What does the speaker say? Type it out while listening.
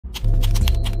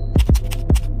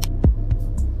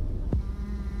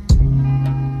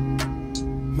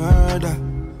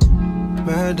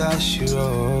the dice she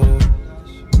roll.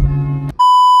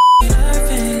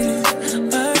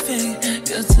 Perfect,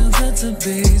 you're too good to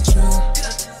be true.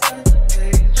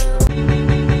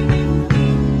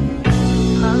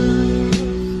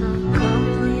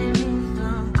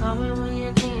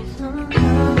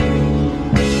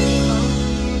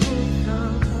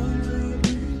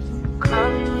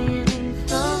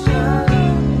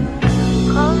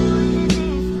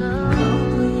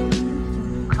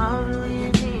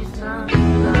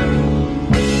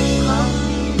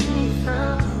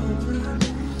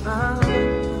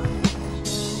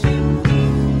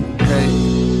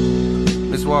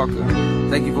 Walker,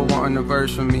 thank you for wanting a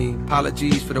verse from me.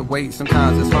 Apologies for the wait,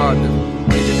 sometimes it's hard to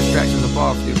get the distractions up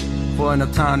off you. For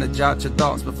enough time to jot your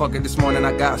thoughts, but fuck it, this morning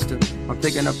I got to. I'm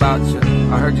thinking about you.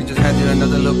 I heard you just had you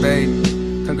another little baby.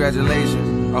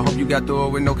 Congratulations. I hope you got through it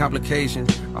with no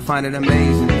complications. I find it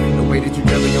amazing the way that you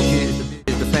juggle your kids,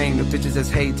 the fame, the bitches that's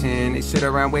hating. They sit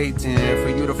around waiting for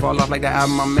you to fall off like the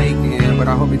album I'm making. But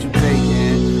I hope that you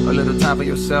taking a little time for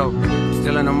yourself.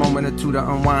 Still in a moment or two to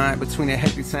unwind between the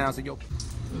hectic sounds of your.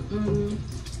 You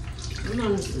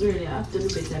don't really have to do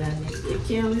better than this. You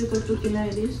can't wake up looking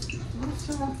like this. What's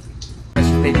up?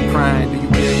 They be crying, do you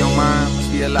feel your mind?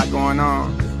 Must be a lot going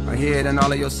on. I hear it in all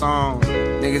of your songs.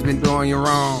 Niggas been doing you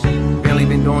wrong. Really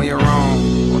been doing you wrong.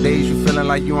 On days you feeling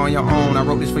like you on your own. I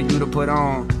wrote this for you to put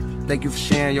on. Thank you for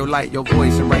sharing your light, your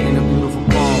voice, and writing a beautiful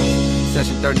poem.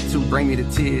 Session 32 bring me to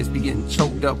tears. Be getting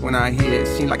choked up when I hear it.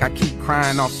 Seem like I keep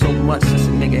crying off so much since a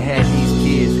nigga had these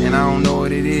kids. And I don't know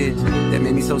what it is that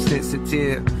made me so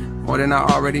sensitive. More than I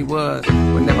already was.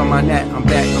 But never mind that, I'm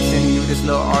back. I'm sending you this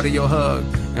little audio hug.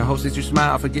 And hopes that you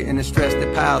smile, forgetting the stress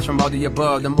that piles from all the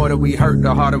above. The more that we hurt,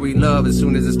 the harder we love. As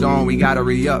soon as it's gone, we gotta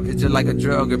re-up. It's just like a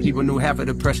drug. If people knew half of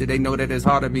the pressure, they know that it's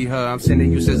hard to be her. I'm sending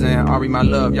you SZA and Ari, my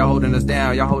love. Y'all holding us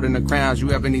down, y'all holding the crowns.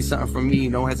 You ever need something from me,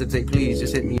 don't hesitate, please.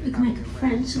 Just hit me. Look like a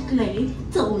French clay,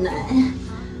 don't I?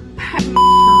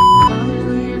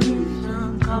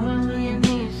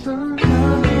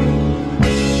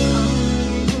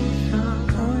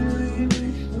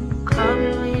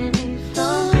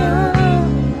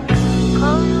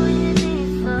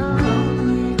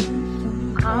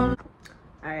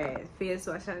 Face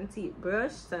wash and teeth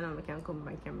brush, so now I can come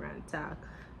back camera and talk.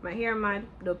 My hair mad,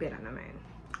 don't pay that no mind.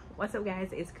 What's up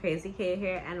guys, it's Crazy K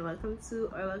here and welcome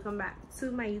back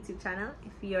to my YouTube channel.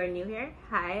 If you're new here,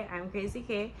 hi, I'm Crazy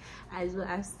K, as well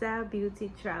as style,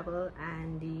 beauty, travel,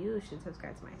 and you should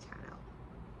subscribe to my channel.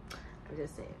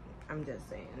 I'm just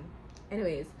saying.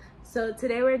 Anyways, so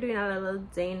today we're doing a little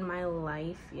day in my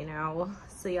life, you know,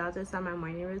 so y'all just saw my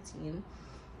morning routine.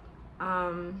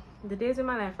 The days in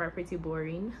my life are pretty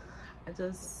boring. I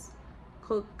just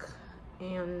cook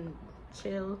and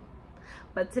chill,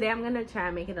 but today I'm gonna try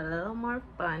and make it a little more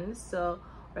fun. So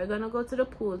we're gonna go to the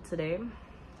pool today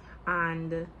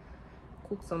and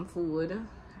cook some food. I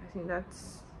think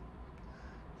that's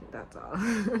all.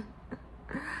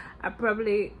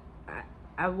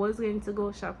 I was going to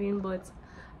go shopping, but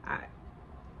I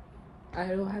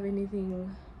don't have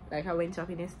anything. Like, I went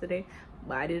shopping yesterday,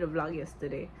 but I did a vlog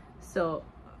yesterday, so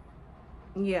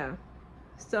yeah.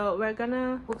 So we're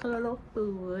gonna cook a little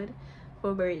food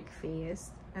for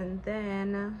breakfast, and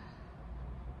then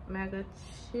I'm gonna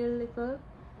chill a little,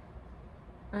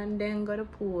 and then go to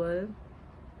pool,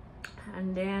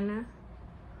 and then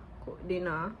cook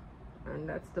dinner, and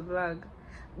that's the vlog.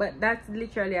 But that's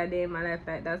literally a day in my life.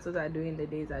 Like, that's what I do in the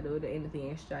days I don't do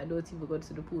anything extra. I don't even go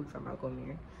to the pool from I come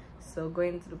here, so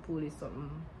going to the pool is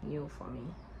something new for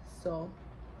me. So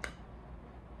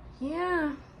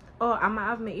yeah. Oh, I'm gonna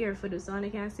have my ear for this, so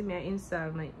you can see me. I install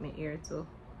my ear too.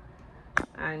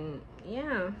 And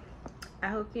yeah, I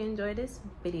hope you enjoy this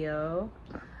video.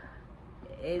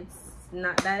 It's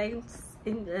not that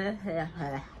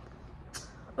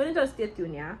only just stay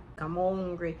tuned, yeah. I'm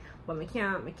hungry, but I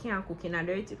can't cook in a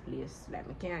dirty place. Like,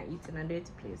 I can't eat in a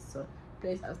dirty place, so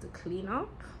place has to clean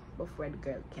up before the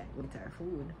girl can eat her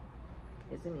food.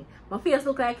 You see me? My face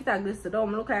look like it a glistered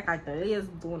down. I look like a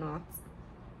glazed donut.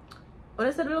 When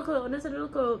I said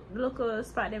the local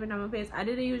spot there in my face, I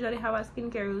didn't usually have a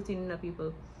skincare routine, you know,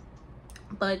 people.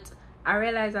 But I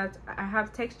realized that I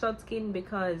have textured skin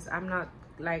because I'm not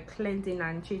like cleansing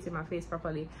and treating my face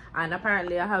properly, and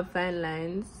apparently I have fine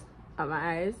lines on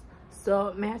my eyes.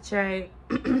 So may I try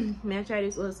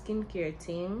this whole skincare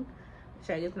thing.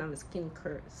 Try this now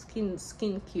skincare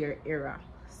era.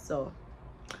 So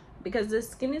because the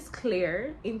skin is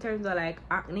clear in terms of like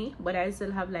acne, but I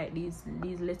still have like these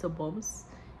little bumps,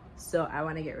 so I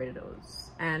want to get rid of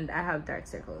those. And I have dark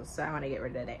circles, so I want to get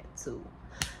rid of that too.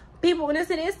 People, when you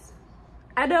see this,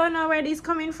 I don't know where this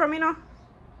coming from, you know.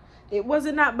 It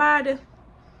wasn't that bad.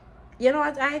 You know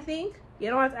what I think? You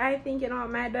know what I think? You know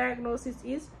what my diagnosis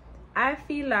is? I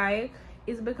feel like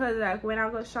it's because like when I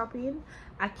go shopping,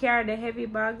 I carry the heavy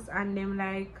bags and them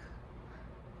like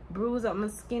bruise up my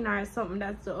skin or something.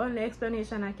 That's the only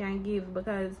explanation I can give,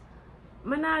 because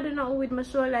I not do nothing with my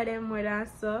shoulder them more than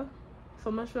so.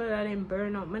 For my shoulder them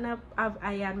burn up. I not have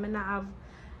iron, I not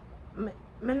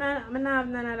have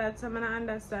none of that, so I don't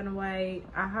understand why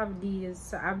I have these.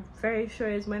 So I'm very sure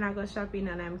it's when I go shopping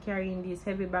and I'm carrying these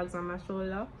heavy bags on my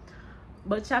shoulder.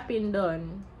 But shopping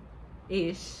done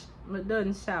ish. I'm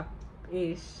done shop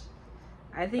ish.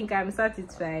 I think I'm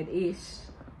satisfied ish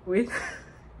with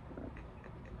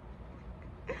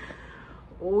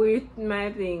with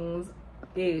my things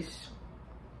ish.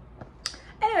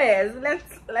 Anyways,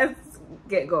 let's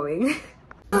get going.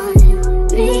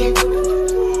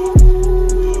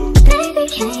 Baby,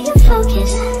 can you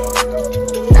focus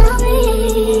on me?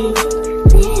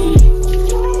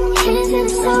 Hands in the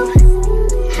stove,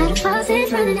 how the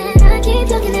faucet's running and I keep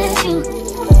looking at you.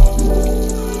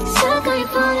 Stuck on your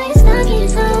phone, like stuck in your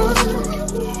soul.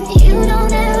 You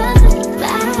don't ever, but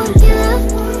I don't wanna give up.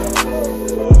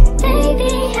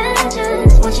 Baby, I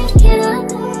just want you to get up.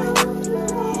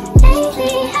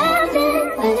 Lately, I've been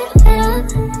a little better.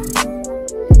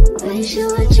 Wish you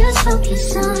would just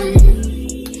focus on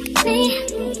me.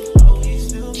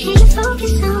 Can you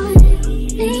focus on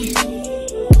me?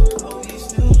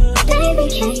 Baby,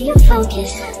 can you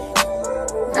focus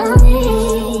on me?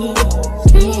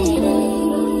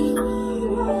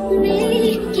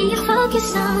 Can you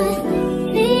focus on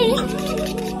me?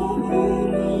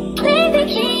 Baby,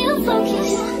 can you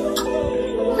focus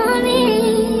on me?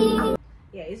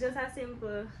 Yeah, it's just a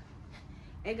simple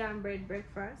egg and bread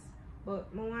breakfast, but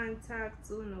I want to talk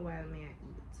to you while I eat.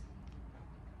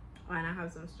 And I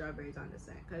have some strawberries on the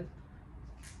side, because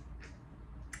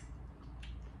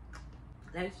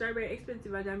like strawberry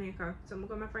expensive in Jamaica. So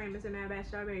I'm my friend say I buy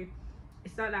strawberry.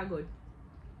 It's not that good.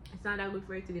 It's not that good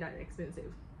for it to be that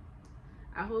expensive.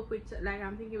 I hope with like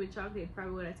I'm thinking with chocolate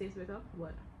probably would taste better,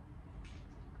 but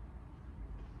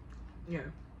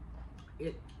yeah,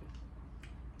 it's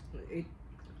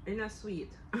not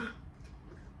sweet.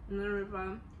 None of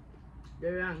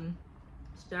the wrong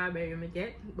strawberry I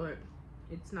get, but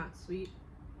it's not sweet.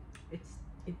 It's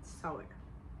sour.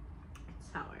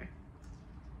 It's sour.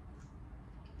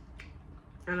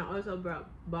 And I also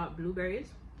bought blueberries.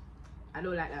 I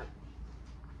don't like that.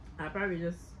 I probably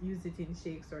just use it in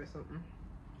shakes or something.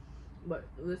 But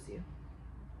we'll see.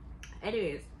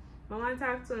 Anyways, I want to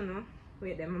talk to you now.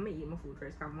 Wait, then I'm gonna eat my food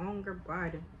first. I'm hungry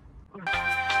bad.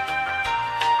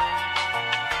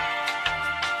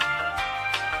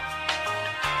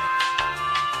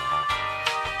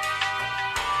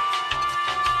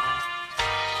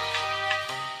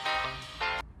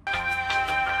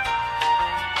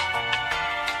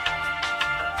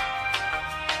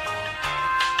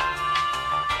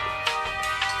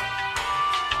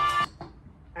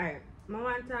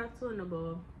 Talk to you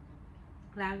about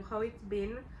like how it's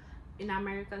been in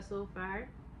America so far.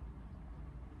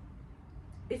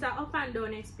 It's an up and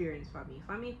down experience for me.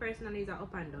 For me personally, it's an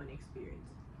up and down experience.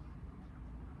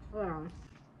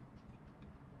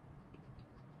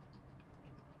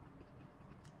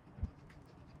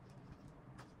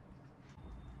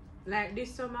 Like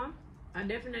this summer, I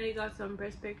definitely got some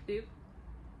perspective,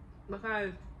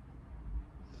 because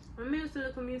when I used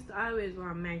to always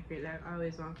want to migrate, like I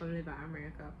always want to come live in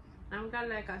America. I'm glad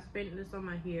like I spent the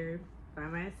summer here by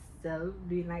myself,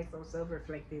 doing like some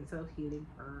self-reflecting, self-healing.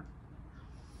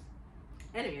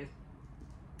 Anyways,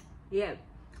 yeah.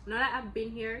 Now that I've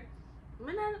been here,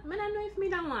 I don't know if I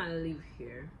don't want to live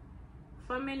here.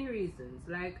 For many reasons.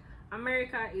 Like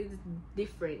America is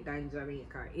different than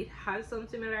Jamaica. It has some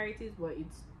similarities, but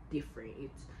it's different.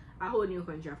 It's a whole new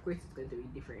country. Of course it's going to be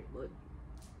different, but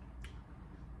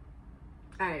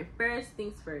alright, first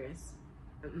things first.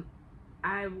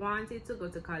 I wanted to go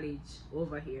to college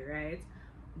over here, right?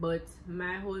 But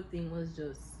my whole thing was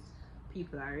just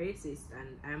people are racist,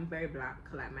 and I'm very black.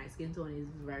 Like my skin tone is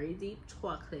very deep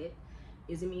chocolate.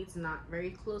 Is it mean it's not very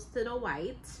close to the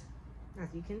white?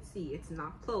 As you can see, it's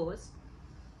not close.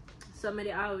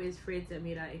 Somebody always afraid to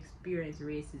me that experience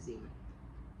racism.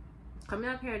 Coming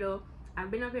up here though, I've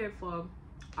been up here for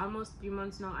almost 3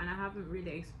 months now, and I haven't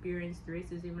really experienced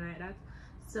racism like that.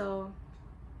 So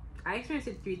I experienced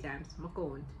it 3 times. My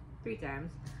count 3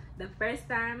 times. The first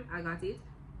time I got it,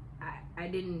 I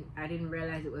didn't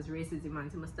realize it was racism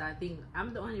until I started thinking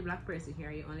I'm the only black person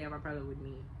here. You only have a problem with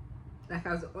me. Like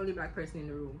I was the only black person in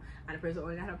the room, and the person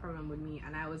only had a problem with me,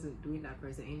 and I wasn't doing that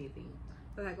person anything.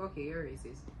 So like, okay, you're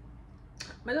racist.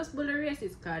 But just bully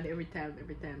racist card every time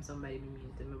somebody be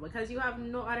mean to me, because you have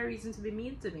no other reason to be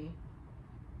mean to me.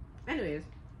 Anyways,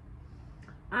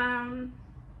 our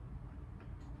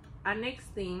next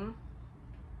thing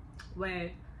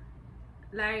where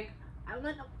like I'm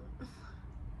gonna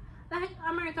like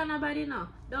America nobody know.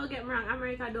 Don't get me wrong,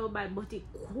 America don't bad, but it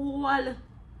cool.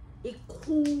 It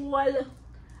cool.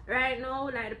 Right now,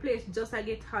 like the place just I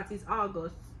get hot. It's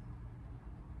August.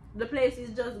 The place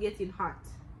is just getting hot.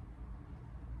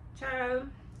 Child.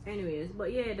 Anyways,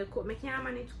 but yeah, the cold, I can't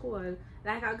manage cold.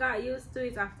 Like I got used to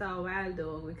it after a while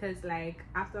though, because like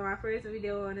after my first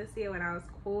video I wanna say when I was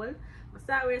cold, I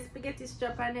start wearing spaghetti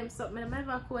strap and them something. I'm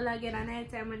never cold again at night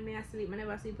time when I sleep. I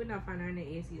never sleep with no fan or no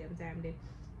AC them time they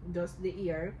just the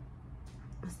ear.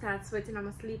 I start sweating on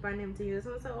my sleep and them things.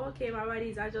 So I said, okay, my body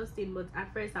is adjusting, but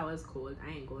at first I was cold. I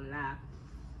ain't gonna lie.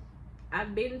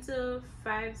 I've been to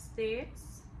 4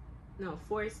 states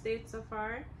so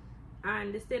far.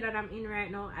 And the state that I'm in right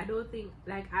now, I don't think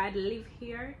like I'd live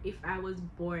here if I was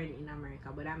born in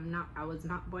America. But I was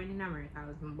not born in America. I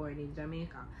was born in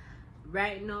Jamaica.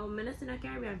 Right now, I don't see no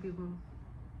Caribbean people.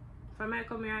 From I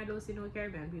come here, I don't see no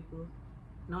Caribbean people.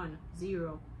 None.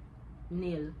 Zero.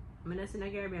 Nil. I don't see no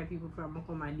Caribbean people from I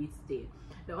come at this state.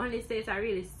 The only states I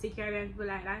really see Caribbean people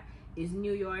like that is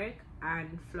New York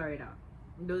and Florida.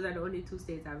 Those are the only 2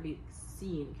 states I've really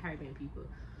seen Caribbean people.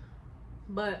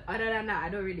 But other than that, I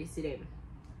don't really see them.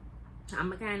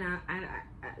 I'm kind of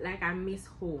like I miss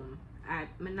home. I'm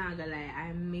not gonna lie,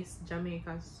 I miss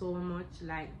Jamaica so much.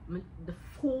 Like the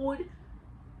food,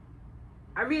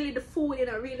 the food, you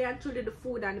know, really and truly the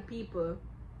food and the people.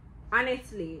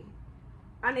 Honestly.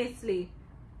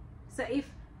 So if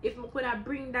I could have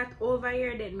bring that over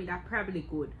here, then me that probably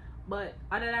good. But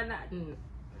other than that,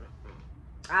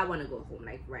 I wanna go home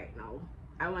like right now.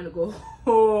 I wanna go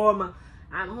home.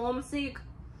 I'm homesick,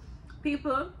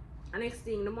 people. And next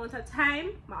thing, the amount of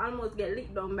time I almost get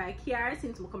licked down by car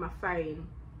since I come a foreign.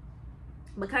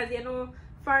 Because you know,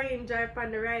 foreign drive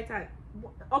on the right hand,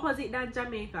 opposite than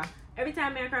Jamaica. Every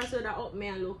time I cross road, I up me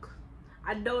and look.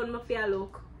 I down my fear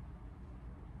look.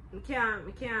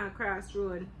 I can't cross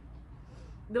road.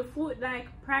 The food like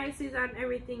prices and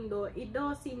everything though, it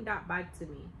don't seem that bad to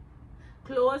me.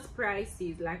 Clothes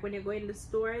prices, like when you go in the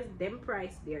stores, them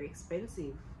price they're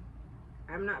expensive.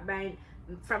 I'm not buying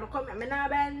from a company. I'm not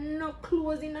buying no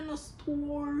clothes in no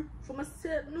store for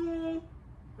myself. No.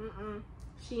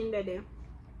 She in there.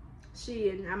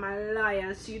 I'm a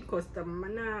loyal Shein customer.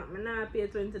 I'm not pay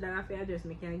 $20 for a dress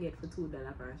I can get for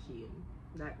 $2 from Shein.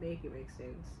 That make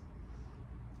sense.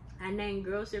 And then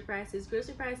grocery prices.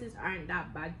 Grocery prices aren't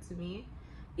that bad to me.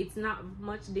 It's not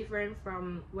much different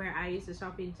from where I used to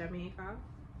shop in Jamaica.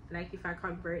 Like if I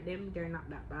convert them, they're not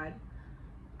that bad.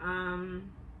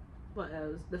 What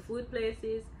else? The food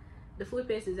places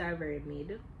are very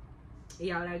mid.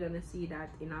 Y'all are gonna see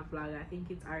that in a vlog. I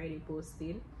think it's already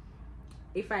posted.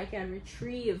 If I can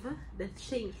retrieve the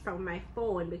change from my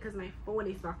phone, because my phone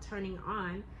is not turning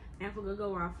on, I have to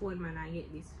go on phone man and get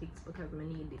this fixed because I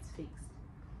need this fixed.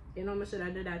 You know, I should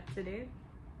have do that today,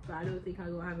 but I don't think I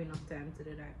will have enough time to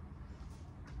do that.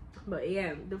 But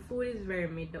yeah, the food is very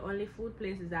mid. The only food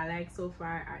places I like so far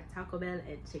are Taco Bell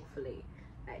and Chick-fil-A.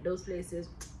 Like those places,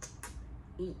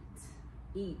 eat.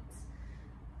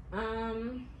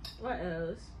 What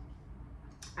else?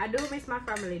 I do miss my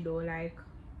family though. Like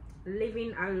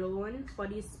living alone for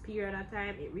this period of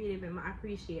time, it really made me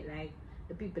appreciate like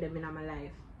the people that been in my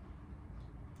life,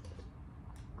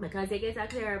 because they get a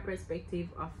clearer perspective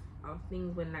of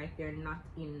things when like they're not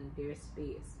in their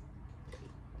space.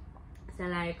 So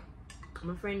like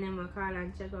my friend them will call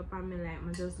and check up on me, like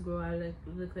I just grow a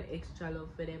little extra love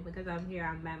for them because I'm here,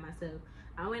 I'm by myself.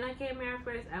 And when I came here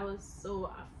first, I was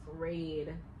so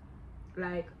afraid.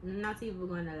 Like, not even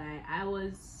gonna lie, I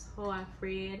was so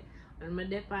afraid when I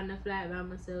dip on the flight by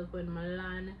myself, when I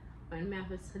land, when I have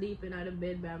to sleep in the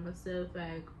bed by myself.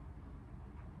 Like,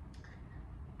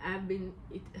 I'm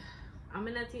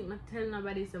gonna think I tell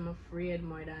nobody so I'm afraid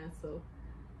more than so.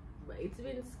 But it's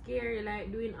been scary,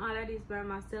 like doing all of this by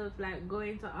myself, like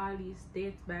going to all these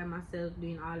states by myself,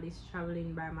 doing all this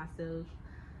traveling by myself.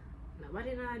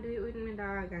 Nobody know I do it with me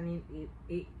dog, and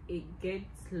it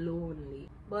gets lonely.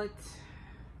 But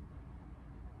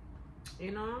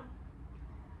you know,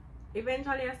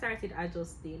 eventually I started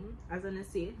adjusting. As I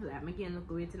say, like I can't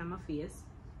look waiting on my face.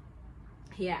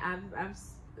 Yeah, I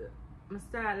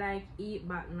start like eat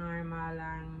back normal,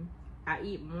 and I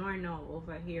eat more now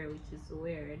over here, which is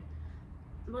weird.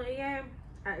 But yeah,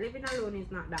 living alone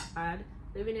is not that bad.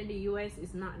 Living in the US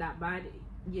is not that bad.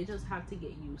 You just have to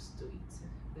get used to it.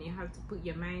 And you have to put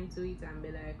your mind to it and be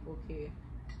like, okay,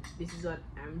 this is what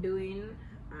I'm doing,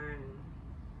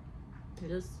 and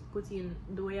just put in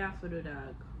the way you have to do,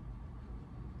 dog.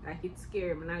 Like, it's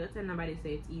scary. I'm not gonna tell nobody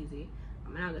say it's easy.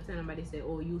 I'm not gonna tell nobody say,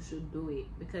 oh, you should do it,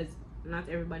 because not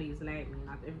everybody is like me.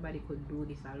 Not everybody could do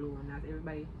this alone. Not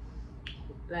everybody,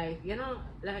 like, you know,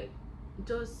 like,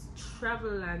 just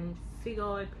travel and figure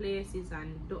out places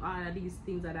and do all of these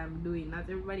things that I'm doing. Not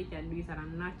everybody can do it, and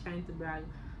I'm not trying to brag,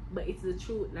 but it's the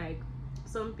truth. Like,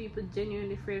 some people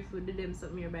genuinely afraid to do them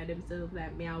something here by themselves.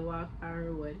 Like me, I walk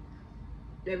on road.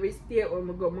 Every state where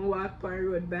I go, I walk on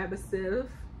road by myself.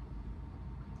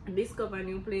 Discover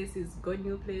new places, go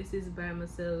new places by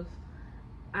myself,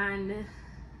 and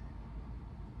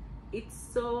it's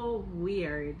so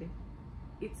weird.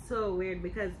 It's so weird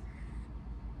because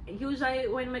usually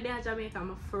when I'm in Jamaica,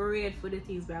 I'm afraid for the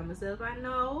things by myself. I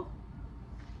know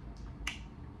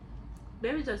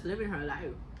baby just living her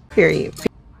life. Period.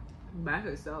 By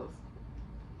herself.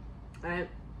 Like,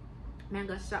 I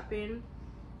go shopping,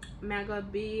 I go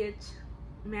beach,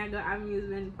 I go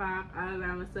amusement park all by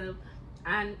myself.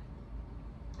 And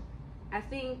I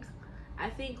think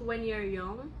when you're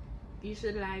young, you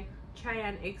should like try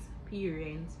and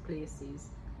experience places.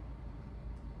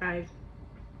 Like,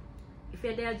 if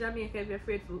you're there in Jamaica, if you're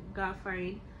afraid to go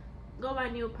foreign, go to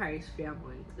New Paris for a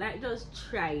month. Like, just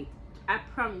try it. I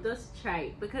promise, just try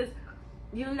it, because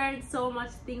you learn so much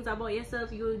things about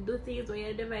yourself. You do things where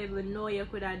you never even know you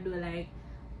could have do. Like,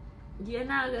 you're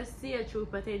not gonna see your true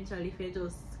potential if you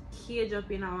just cage up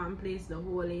in one place the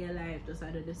whole of your life, just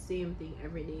do the same thing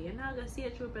every day. You're not gonna see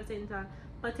your true potential.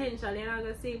 You're not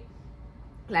gonna see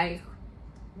like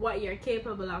what you're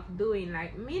capable of doing.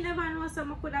 Like, me never know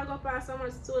someone could have go past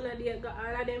someone's soul and they got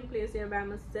all of them places here by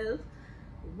myself.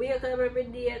 Wake up every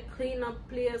day, clean up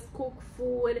place, cook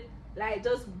food, like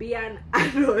just be an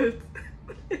adult.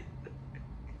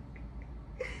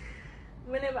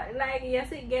 Whenever, like,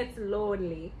 yes, it gets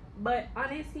lonely, but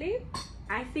honestly,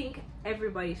 I think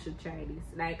everybody should try this.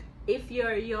 Like, if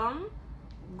you're young,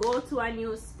 go to a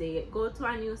new state, go to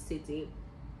a new city,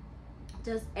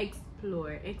 just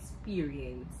explore,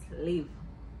 experience, live.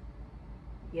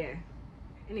 Yeah.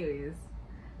 Anyways,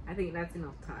 I think that's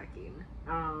enough talking.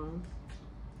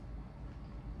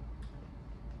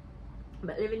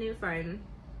 But living in foreign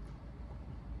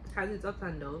has its ups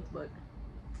and downs, but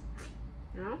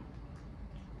you know,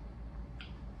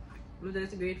 I'm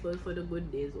just grateful for the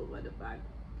good days over the bad.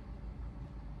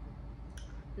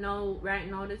 Now, right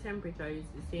now, the temperature is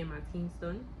the same as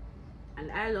Kingston,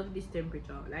 and I love this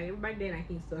temperature. Like, back then at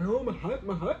Kingston, oh, my hot.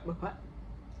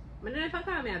 But then if I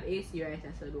can't have AC right,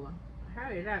 I said, well,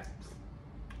 hurry that.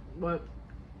 But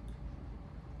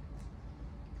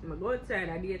I'm gonna go outside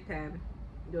at daytime,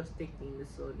 just take in the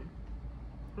sun.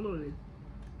 I'm only,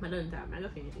 but don't time, I'm gonna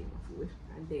finish eating my food,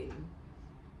 and then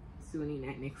soon in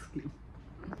that next clip.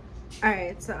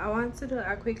 Alright, so I want to do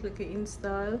a quick little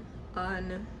install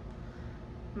on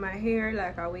my hair,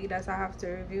 like a wig that I have to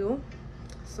review.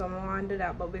 So I'm gonna do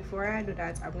that, but before I do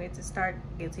that, I'm going to start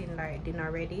getting like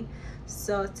dinner ready.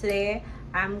 So today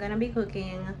I'm gonna be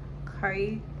cooking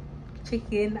curry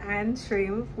chicken and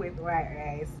shrimp with white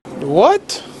rice.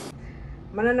 What?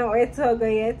 I don't know where to go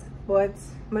yet, but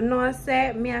I know I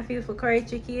say me I feel for curry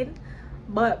chicken,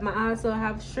 but I also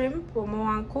have shrimp what I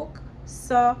want to cook.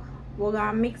 So we're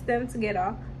gonna mix them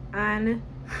together, and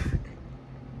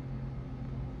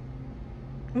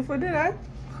before do that,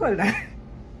 hold on.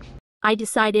 I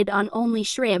decided on only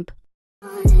shrimp.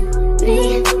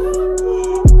 Baby,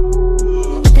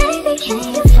 can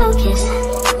you focus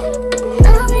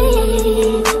on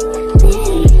me?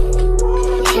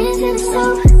 Hands in the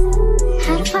soap,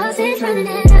 how the faucet's running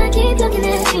and I keep looking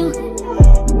at you.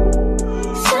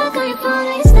 Stuck on your phone,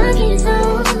 ain't stuck in your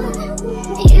zone.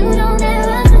 You don't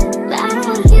ever, but I don't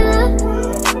wanna give up.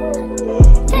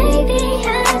 Baby,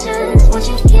 I just want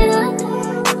you to get up.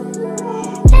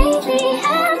 Lately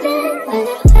I've been a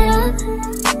little better.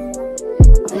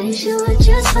 Wish you would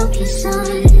just focus on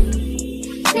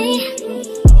me.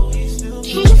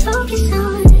 Can you focus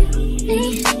on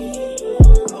me?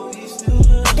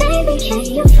 Baby, can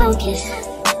you focus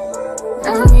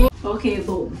on me? Okay,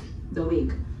 boom, the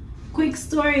wig. Quick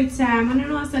story time. I don't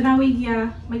know I said that wig,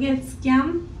 yeah. I get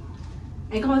scammed.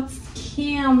 I got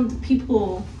scammed,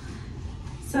 people.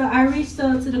 So I reached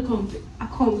out to the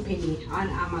company on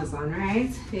Amazon, right?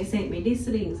 They sent me this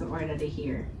link to order the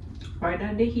hair.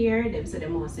 Ordered the hair, them said they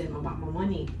must send me back my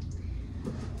money.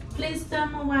 Please tell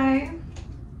me why.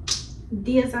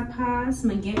 Days are passed,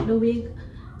 I get the wig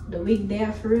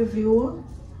there for review,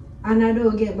 and I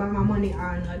don't get back my money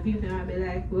or not. People will be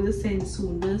like, we'll send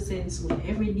soon,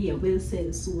 every day we'll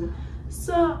send soon.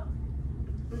 So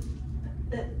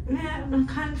I'm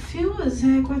confused,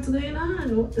 like what's going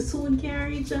on? Soon can't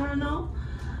reach out now.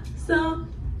 So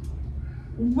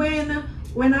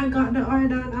when I got the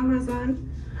order on Amazon,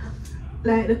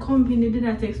 like the company did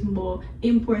a text me about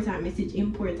important message,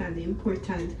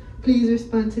 important. Please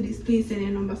respond to this, please send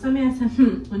your number. So I said,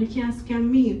 when you can't scam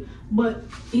me. But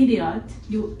idiot,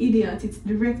 you idiot, it's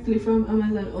directly from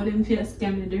Amazon, or them fear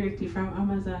scam me directly from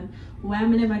Amazon. Why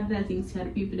am I never did that thing to the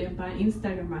people them on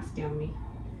Instagram and scam me?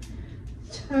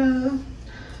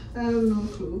 I have no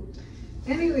clue.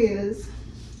 Anyways,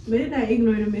 but did I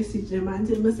ignore the message them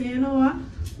until I say, you know what?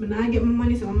 When I get my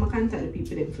money, so I'm gonna contact the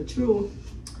people them for true.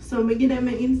 So I give them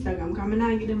my Instagram, because I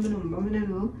not give them my number, I don't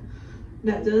know.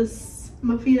 That just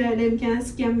I feel like them can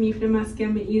scam me if they must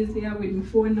scam me easier with my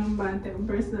phone number and their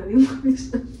personal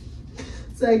information.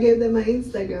 So I gave them my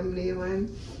Instagram name and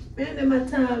when them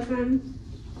talk and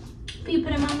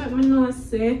people them make me know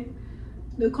say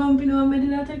the company who made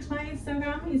that text my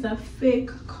Instagram is a fake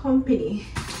company.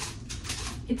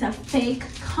 It's a fake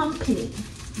company.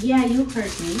 Yeah, you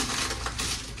heard me.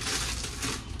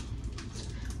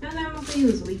 And I'm going to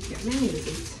use weekend. Let me use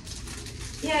it.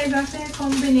 Yeah, it's a fake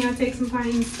company. I text me on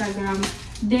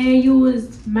Instagram. They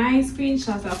use my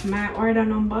screenshots of my order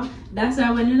number. That's why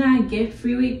when I get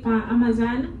free week on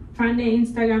Amazon from the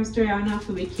Instagram story, I have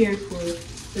to be careful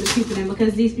with the people then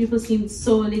because these people seem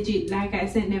so legit. Like I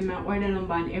sent them my order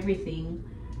number and everything.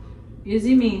 You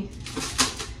see me?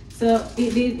 So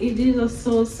it is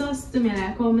so sus to me.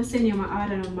 Like how I send you my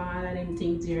order number and all of them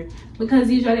things here. Because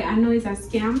usually I know it's a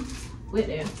scam. Wait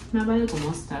there. My body look a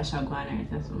mustache I go on right.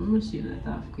 So I'm gonna shoot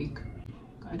that off quick.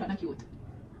 I don't know cute.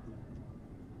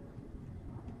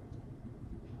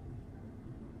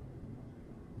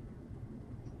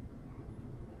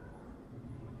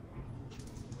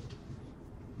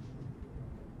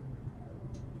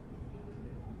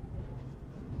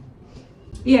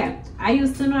 Yeah, I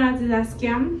used to know that it's a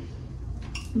scam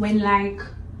when like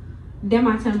them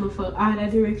are telling me for order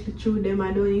directly through them.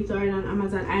 I don't need to order on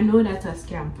Amazon. I know that's a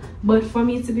scam. But for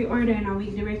me to be ordering a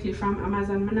week directly from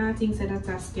Amazon, I don't think so that's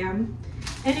a scam.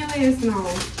 Anyways, now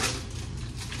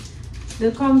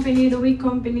the company, the week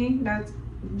company, that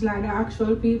like the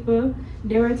actual people,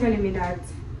 they were telling me that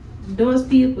those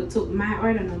people took my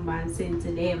order number and sent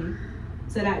to them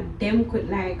so that them could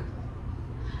like,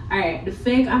 alright, the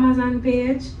fake Amazon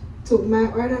page took my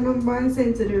order number and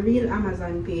sent to the real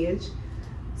Amazon page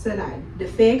so that the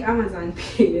fake Amazon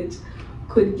page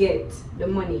could get the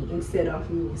money instead of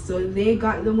me. So they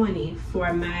got the money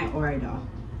for my order.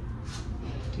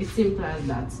 It's simple as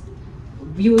that.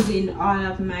 Using all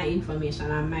of my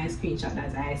information and my screenshot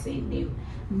that I sent them.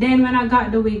 Then when I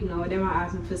got the wig now, they were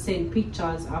asking for send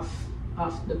pictures of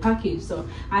the package. So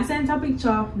I sent a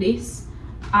picture of this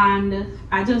and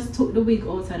I just took the wig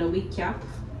out of the wig cap.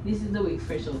 This is the wig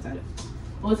fresh out of it.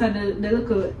 Out of the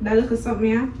little something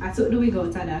here. I took the wig out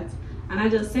of that and I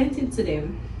just sent it to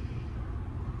them.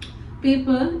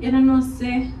 People, you don't know,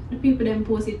 say the people them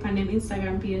post it on them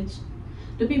Instagram page.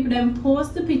 The people them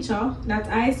post the picture that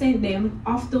I sent them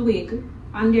of the wig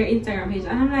on their Instagram page.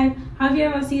 And I'm like, have you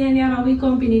ever seen any other wig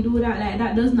company do that? Like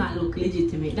that does not look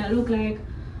legitimate. That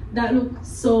not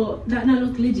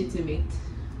look legitimate.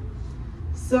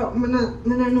 So I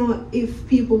don't know if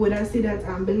people would have said that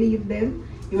and believe them.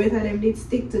 You better them did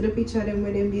stick to the picture them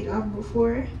where them did have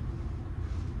before.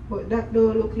 But that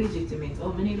don't look legitimate.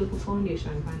 Oh, I need to look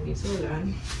foundation on this. Hold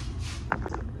on.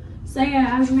 So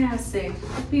yeah, as I say,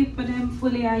 people them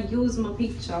fully use my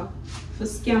picture for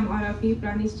scam other people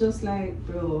and it's just like,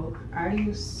 bro, are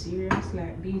you serious?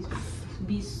 Like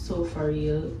be so for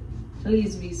real.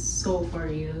 Please be so for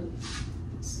real.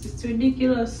 It's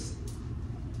ridiculous.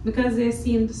 Because they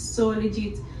seem so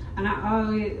legit and I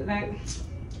always like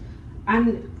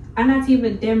and not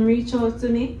even them reach out to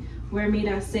me where me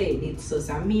that say it. So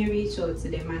me reach out to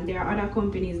them and there are other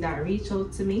companies that reach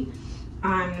out to me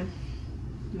and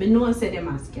me know say them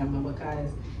a scammer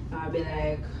because I'll be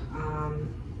like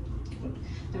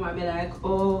they might be like,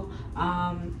 oh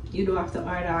you don't have to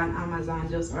order on Amazon,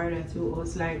 just order through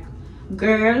us. Like,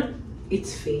 girl,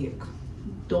 it's fake.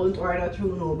 Don't order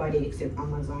through nobody except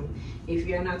Amazon. If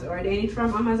you're not ordering it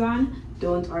from Amazon,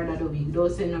 don't order the wig. Don't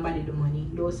send nobody the money.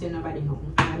 Don't send nobody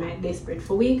nothing. I'm not desperate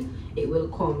for wig. It will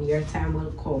come. Your time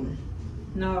will come.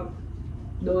 No,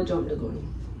 don't jump the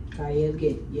gun. Cause you'll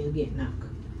get knocked.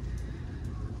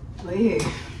 But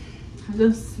yeah,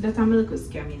 that I'm a little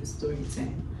scamming story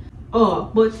time. Oh,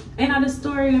 but another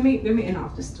story. Let me end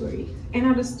off the story.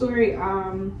 Another story.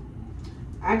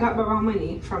 I got borrowed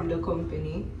money from the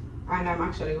company. And I'm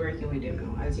actually working with them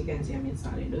now. As you can see, I'm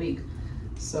installing the wig.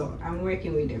 So I'm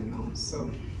working with them now. So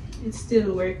it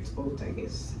still worked out, I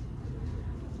guess.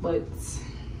 But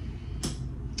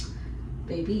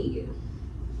baby,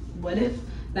 what if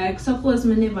Like suppose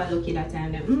me never lucky that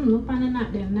time, then look on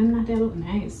not them not they look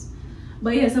nice.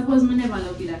 But yeah, suppose me never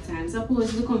lucky that time.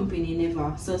 Suppose the company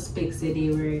never suspects that they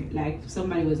were like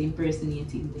somebody was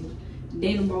impersonating them.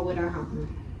 Then what would have happened?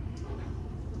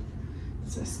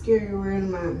 It's a scary world,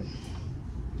 man.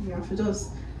 You have to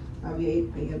just have your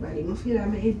head by your body. I feel like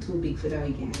my head too big for that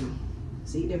again.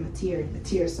 See them a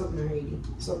tear something already.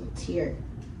 Something tear.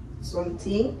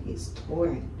 Something is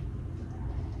torn.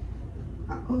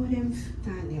 I owe them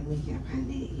time them with your hand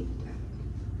their head.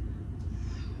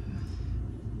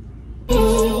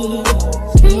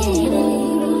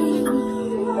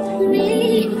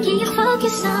 Can you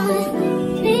focus on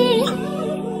me?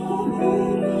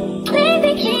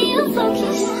 Baby, can you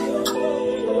focus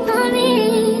on me?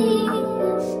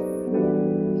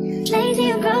 Lazy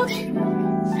and broke,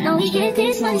 know we get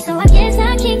this money, so I guess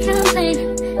I can't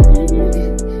complain.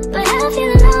 But I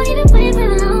feel alone even when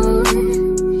we're alone,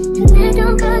 and that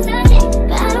don't cause I can't,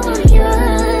 but I don't wanna give up.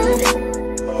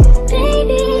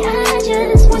 Baby, I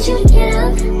just want you to get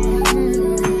up.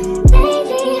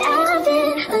 Lately I've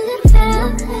been a little fed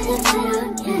up.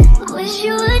 I wish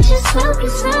you would just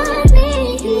focus on me.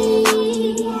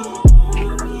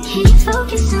 Can you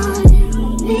focus on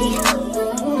me?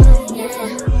 Yeah.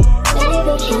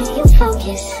 Baby, can you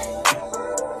focus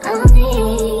on me?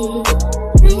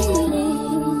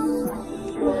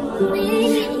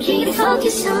 Can you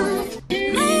focus on me?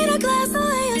 Made a glass the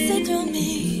way you see through me.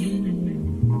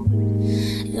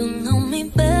 You know me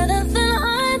better than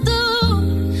I do.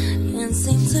 Can't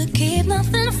seem to keep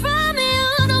nothing from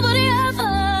you. Nobody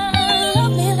ever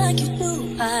loved me like you do.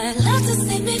 I'd love to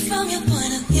see me from your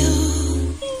point of view.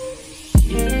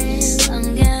 I'm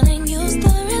getting used to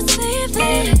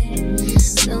receiving,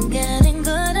 still getting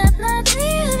good at not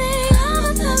leaving. I'm a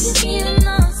tough, you even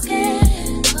know I'm scared.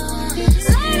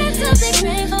 Learning to be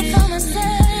grateful for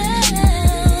myself.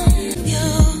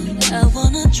 I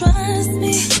wanna trust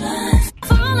me.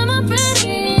 Follow my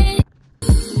pretty.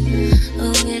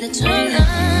 Okay, that you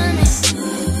love me.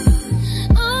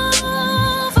 Oh,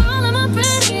 follow my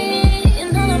pretty.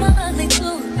 And all of my ugly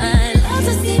too. I love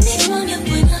to see me from your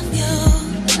point of view.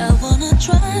 I wanna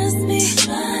trust me.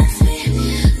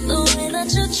 The way that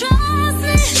you trust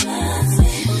me.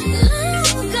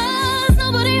 Cause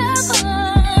nobody ever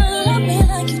loved me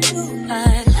like you do. I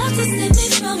love to see me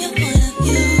from your point of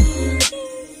view.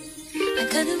 I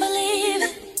couldn't believe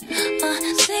it,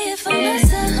 see it for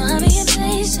myself. I'm being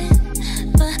patient,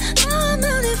 but now I'm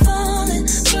really falling,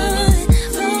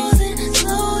 frozen,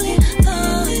 slowly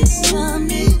falling. Tell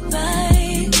me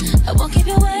right, I won't keep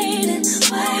you waiting.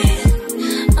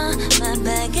 My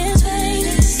bag is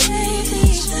waiting,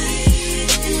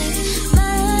 my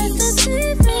eyes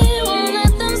deceive me, won't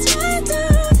let them straight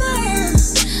through them.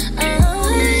 I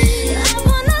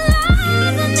wanna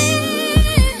love me,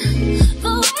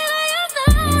 the way that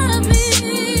you love me.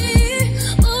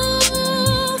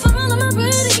 Ooh, follow my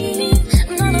pretty,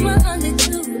 none of my ugly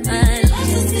too. I love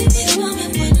to see me from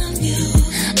your point of view.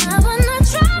 I wanna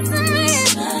trust in me,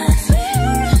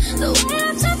 the way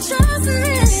that you trust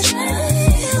me.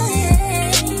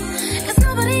 Cause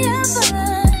nobody ever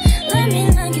let me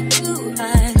like you do. I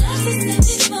love to see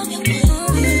me from your point of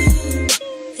view.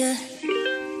 Yeah.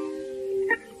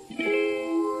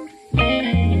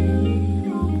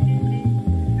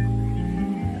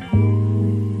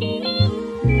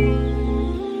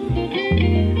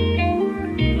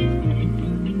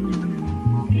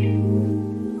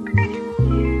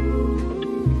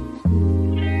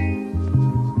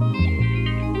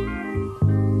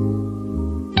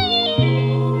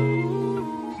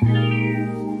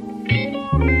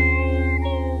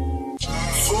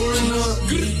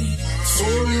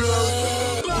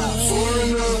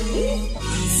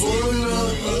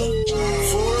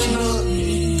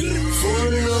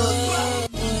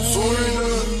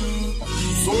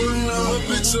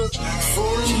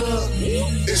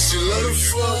 And she let her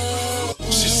fuck,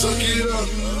 she suck it up,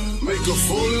 make her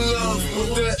fall in love, put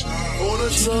that on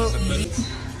her tongue.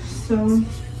 So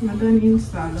I'm done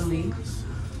install the wig.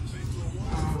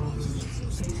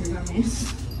 This is a mess.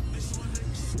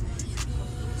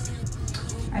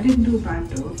 I didn't do bad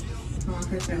though. For my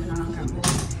first time, now I'm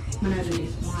gonna do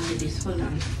this. Hold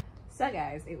on. So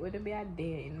guys, it wouldn't be a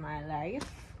day in my life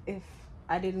if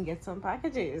I didn't get some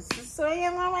packages. So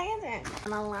yeah, my packaging.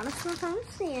 And a lot of stuff from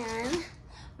Shein.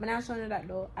 But I'm showing you that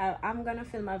though. I'm gonna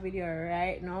film a video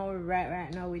right now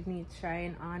with me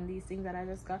trying on these things that I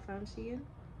just got from Shein.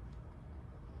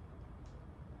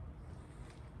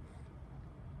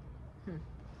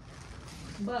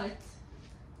 But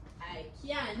I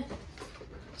can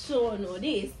show no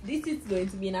this. This is going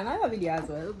to be in another video as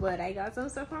well. But I got some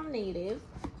stuff from Native.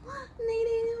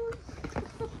 Native.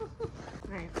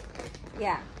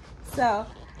 Yeah, so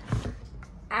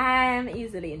I'm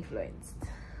easily influenced.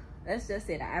 Let's just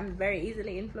say that I'm very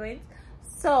easily influenced.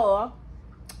 So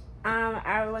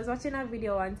I was watching a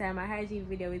video one time, a hygiene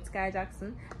video with Sky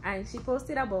Jackson, and she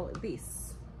posted about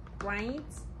this, right?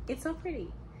 It's so pretty.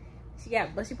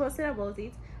 But she posted about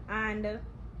it, and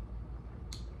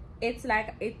it's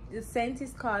like the scent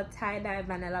is called tie-dye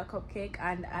vanilla cupcake,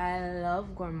 and I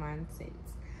love gourmand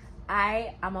scents.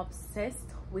 I am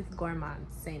obsessed with gourmand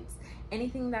scents.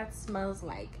 Anything that smells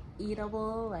like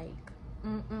eatable, like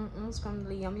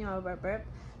scrumbly, yummy, or burp.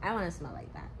 I want to smell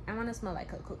like that. I want to smell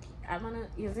like a cookie. I want to,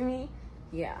 you see me?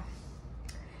 Yeah.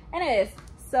 Anyways,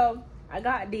 so I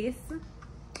got this,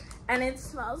 and it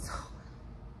smells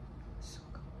so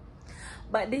good.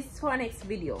 But this is for our next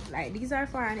video. Like, these are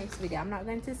for our next video. I'm not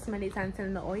going to smell it until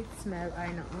know how it smells or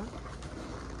not.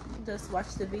 Just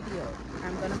watch the video.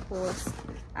 I'm gonna post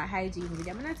a hygiene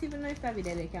video. I'm not even know if that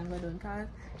video they can go down, because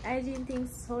hygiene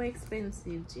things so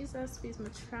expensive. Jesus, please, I'm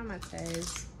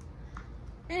traumatized.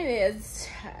 Anyways,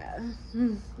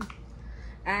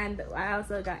 and I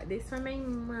also got this for my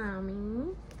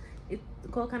mommy. It's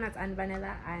coconut and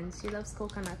vanilla, and she loves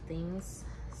coconut things.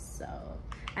 So,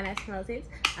 and I smelled it,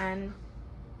 and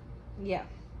yeah,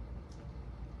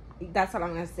 that's all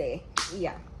I'm gonna say.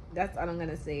 Yeah, that's all I'm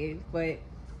gonna say. But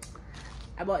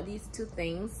I bought these two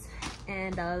things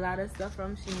and a lot of stuff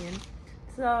from Shein.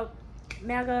 So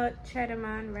I go try them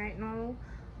on right now.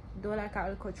 Do like a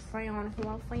little fry on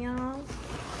for y'all.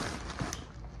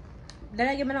 Then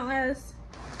I give me nothing else.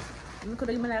 You could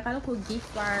give me like a little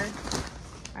gift card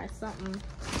or something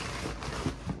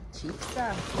cheap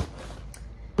stuff.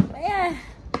 But yeah.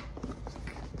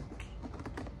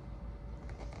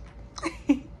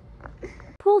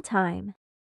 Pool time.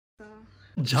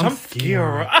 Jump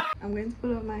scare. I'm going to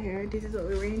pull up my hair. This is what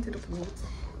we're wearing to the pool.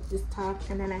 This top,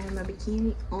 and then I have my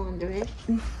bikini under it.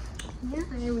 Yeah,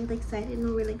 I'm really excited.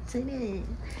 I'm really excited.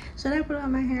 Should I pull out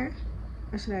my hair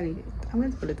or should I leave it? I'm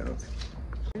going to pull it out.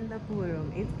 In the pool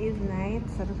room, it is night,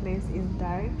 so the place is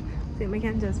dark. So I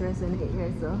can just rest in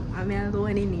here. So I'm not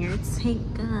going in here.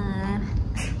 Thank God.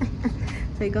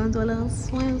 So we're going to do a little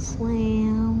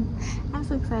swim. I'm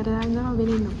so excited. I've never been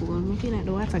in the pool. I feel like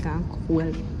the water can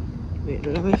cool. Wait,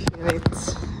 let me feel it.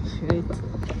 Feel it.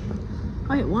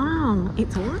 Oh, wow,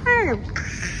 it's warm.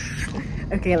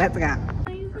 Okay, let's go.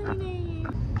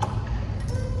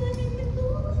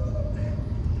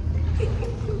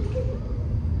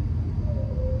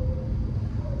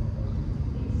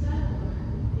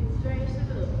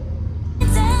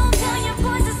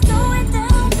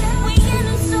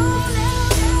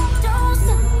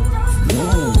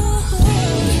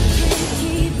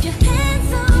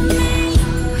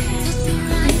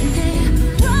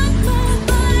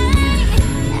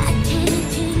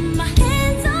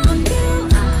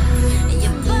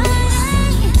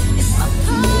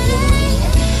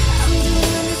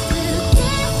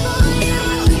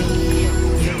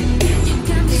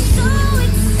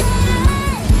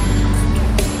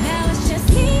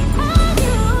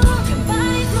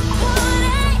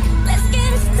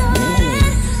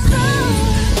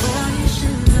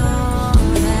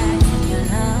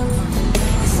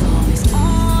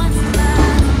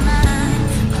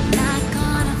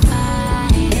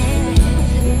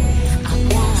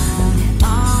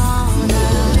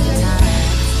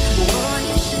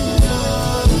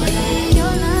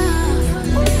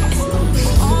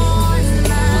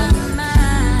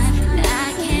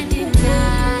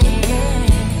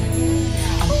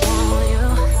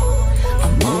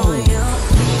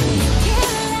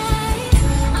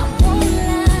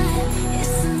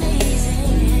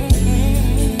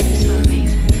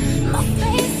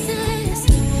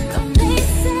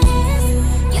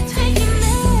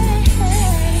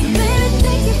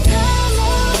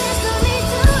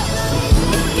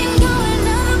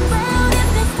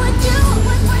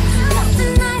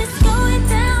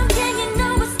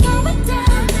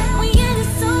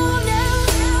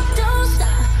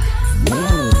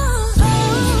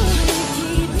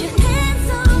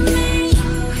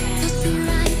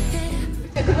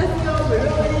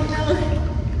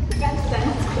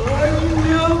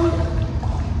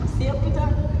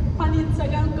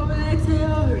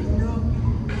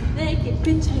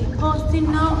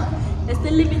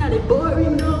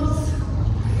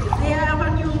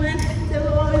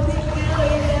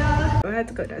 I had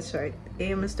to cut that short.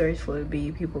 A, my storage full.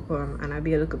 B, people come and I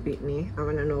be a look up at me. I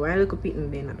wanna know why I look up at me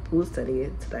being at the pool study.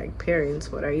 It's like,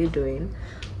 parents, what are you doing?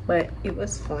 But it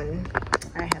was fun.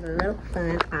 I had a little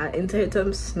fun. I entered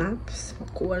some snaps. I'm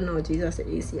cool now, Jesus is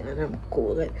easy and I'm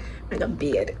cool. I got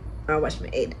beard. I wash my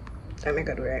head. I make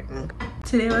it right now.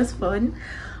 Today was fun.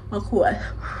 I'm cool.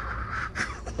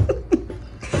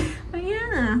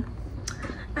 yeah,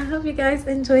 I hope you guys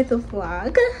enjoyed the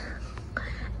vlog,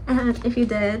 and if you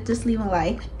did, just leave a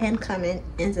like and comment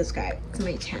and subscribe to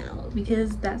my channel,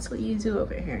 because that's what you do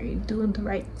over here. You're doing the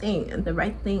right thing, and the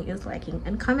right thing is liking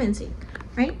and commenting,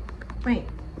 right?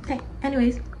 Okay,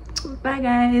 anyways, bye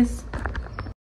guys.